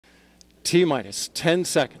T-minus 10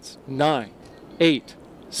 seconds. 9, 8,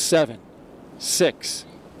 7, 6,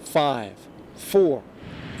 5, 4,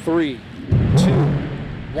 3, 2,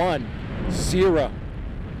 1, 0.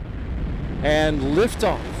 And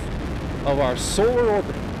liftoff of our solar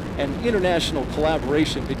orbiter and international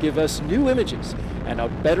collaboration to give us new images and a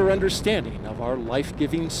better understanding of our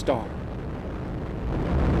life-giving star.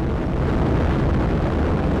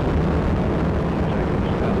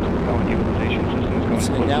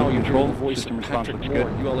 And now you hear the voice of Patrick Moore,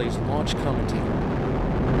 ULA's launch commentator.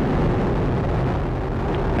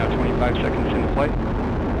 Now 25 seconds into flight.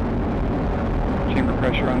 Chamber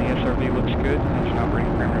pressure on the SRB looks good. Engine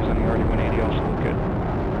operating parameters on the RD-180 also look good.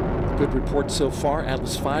 Good report so far.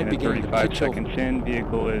 Atlas V beginning to pitch 35 seconds in,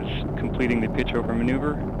 vehicle is completing the pitch over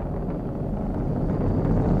maneuver.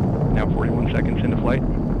 Now 41 seconds into flight.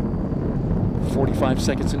 45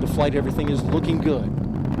 seconds into flight, everything is looking good.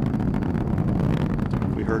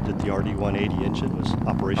 We heard that the RD-180 engine was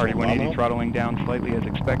operational. RD-180 throttling down slightly as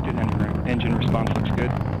expected, and engine response looks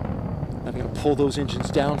good. I'm going to pull those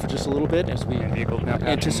engines down for just a little bit as we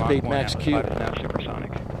anticipate max Q. Is now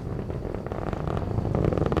supersonic.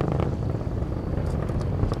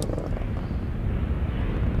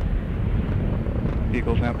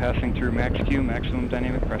 Vehicle's now passing through max Q, maximum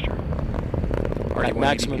dynamic pressure. At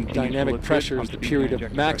maximum dynamic pressure is the period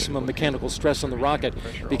of maximum mechanical stress on the rocket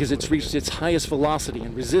because it's reached its highest velocity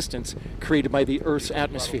and resistance created by the Earth's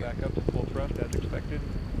atmosphere. Back up to full thrust as expected.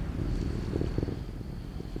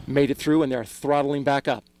 Made it through and they're throttling back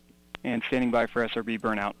up. And standing by for SRB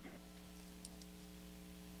burnout.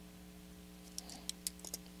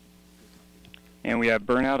 And we have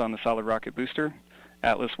burnout on the solid rocket booster.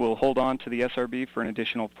 Atlas will hold on to the SRB for an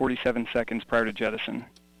additional 47 seconds prior to jettison.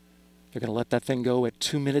 They're going to let that thing go at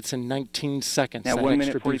 2 minutes and 19 seconds. Now 1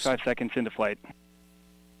 minute 45 seconds into flight.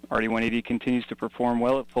 RD-180 continues to perform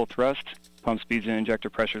well at full thrust. Pump speeds and injector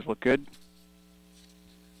pressures look good.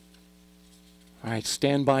 All right,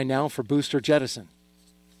 stand by now for booster jettison.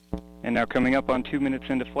 And now coming up on 2 minutes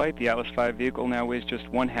into flight, the Atlas V vehicle now weighs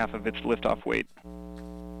just 1/2 of its liftoff weight.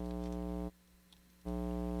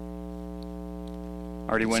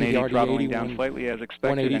 RD-180 throttling down slightly as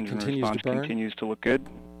expected, and response continues to look good.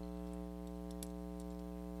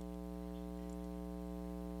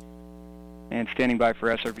 And standing by for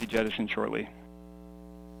SRB jettison shortly.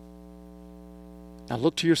 Now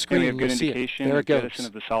look to your screen and we have good indication of jettison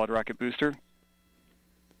of the solid rocket booster.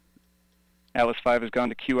 Atlas V has gone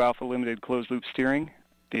to Q alpha limited closed loop steering.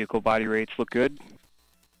 Vehicle body rates look good.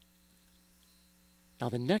 Now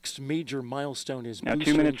the next major milestone is now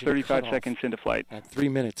 2 minutes 35 seconds into flight. At 3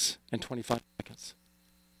 minutes and 25 seconds.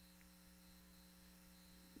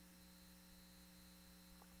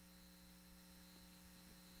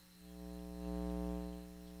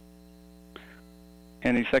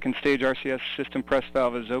 And the second stage RCS system press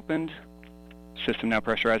valve is opened. System now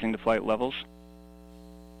pressurizing to flight levels.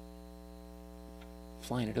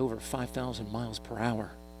 Flying at over 5,000 miles per hour.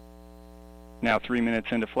 Now 3 minutes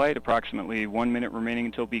into flight, approximately 1 minute remaining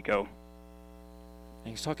until BECO. And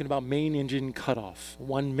he's talking about main engine cutoff.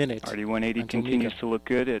 1 minute. RD-180 continues to look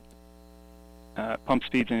good. At pump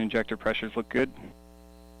speeds and injector pressures look good.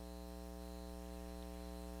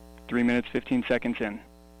 3 minutes 15 seconds in.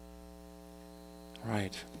 All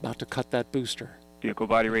right, about to cut that booster. Vehicle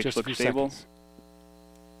body rates look stable. Seconds.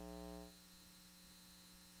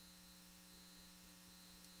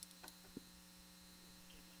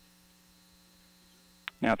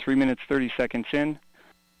 Now 3 minutes 30 seconds in.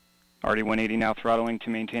 RD-180 now throttling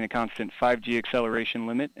to maintain a constant 5G acceleration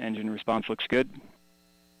limit. Engine response looks good.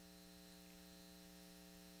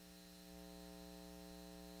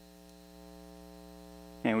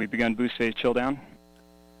 And we've begun boost phase chill down.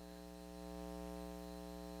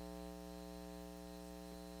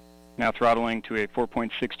 Now throttling to a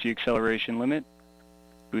 4.6G acceleration limit.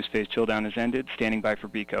 Boost phase chill down has ended. Standing by for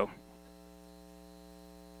BECO.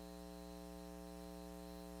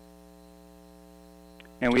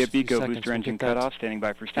 And we have BECO booster engine cutoff, standing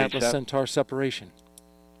by for stage Atlas Centaur separation.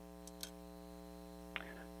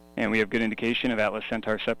 And we have good indication of Atlas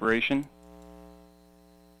Centaur separation.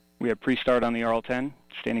 We have pre-start on the RL-10,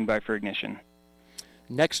 standing by for ignition.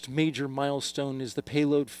 Next major milestone is the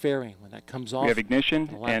payload fairing. When that comes off, we have ignition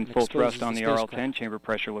and full thrust on the RL-10. Chamber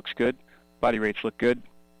pressure looks good. Body rates look good.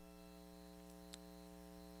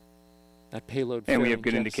 That payload and we have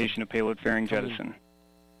good indication of payload fairing jettison.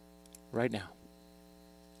 Right now.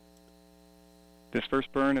 This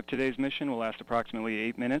first burn of today's mission will last approximately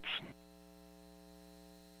 8 minutes.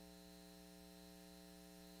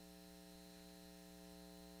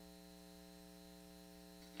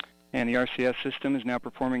 And the RCS system is now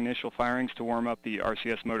performing initial firings to warm up the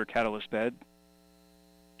RCS motor catalyst bed.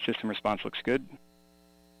 System response looks good.